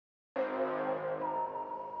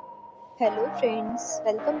Hello friends,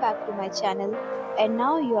 welcome back to my channel, and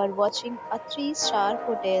now you are watching a 3-star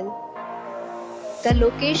hotel. The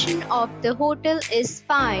location of the hotel is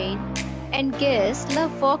fine and guests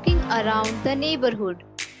love walking around the neighborhood.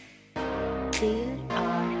 There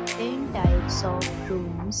are 10 types of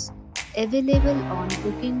rooms available on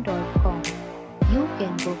booking.com. You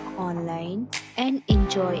can book online and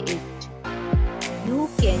enjoy it. You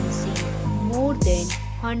can see more than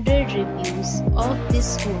 100 reviews of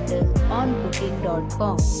this hotel on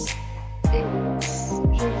booking.com. Its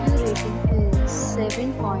review rating is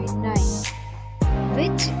 7.9,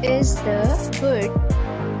 which is the good.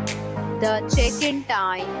 The check-in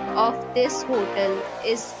time of this hotel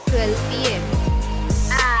is 12 p.m.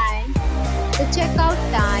 and the checkout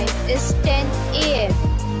time is 10 a.m.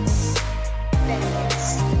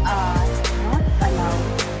 Pets are not allowed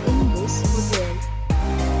in this hotel.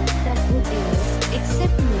 The hotel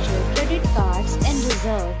accepts major credit cards and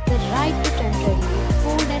reserve the right to temporarily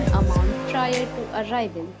hold an amount prior to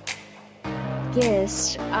arrival.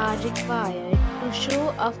 Guests are required to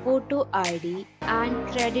show a photo ID and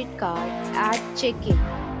credit card at check-in.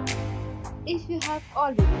 If you have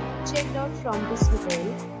already checked out from this hotel,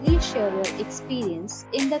 please share your experience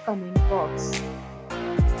in the comment box.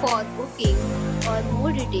 For booking or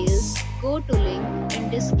more details, go to link in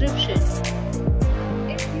description.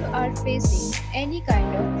 If you are facing any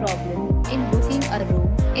kind of problem in booking a room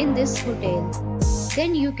in this hotel,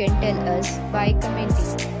 then you can tell us by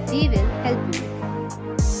commenting. We will help you.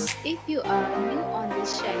 If you are new on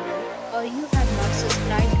this channel or you have not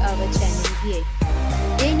subscribed our channel yet,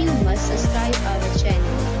 then you must subscribe our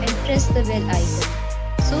channel and press the bell icon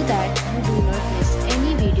so that you do not miss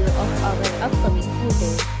any video of our upcoming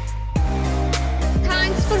hotel.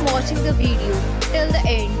 Thanks for watching the video till the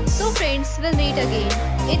end. So friends, will meet again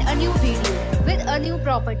in a new video with a new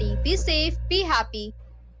property. Be safe, be happy.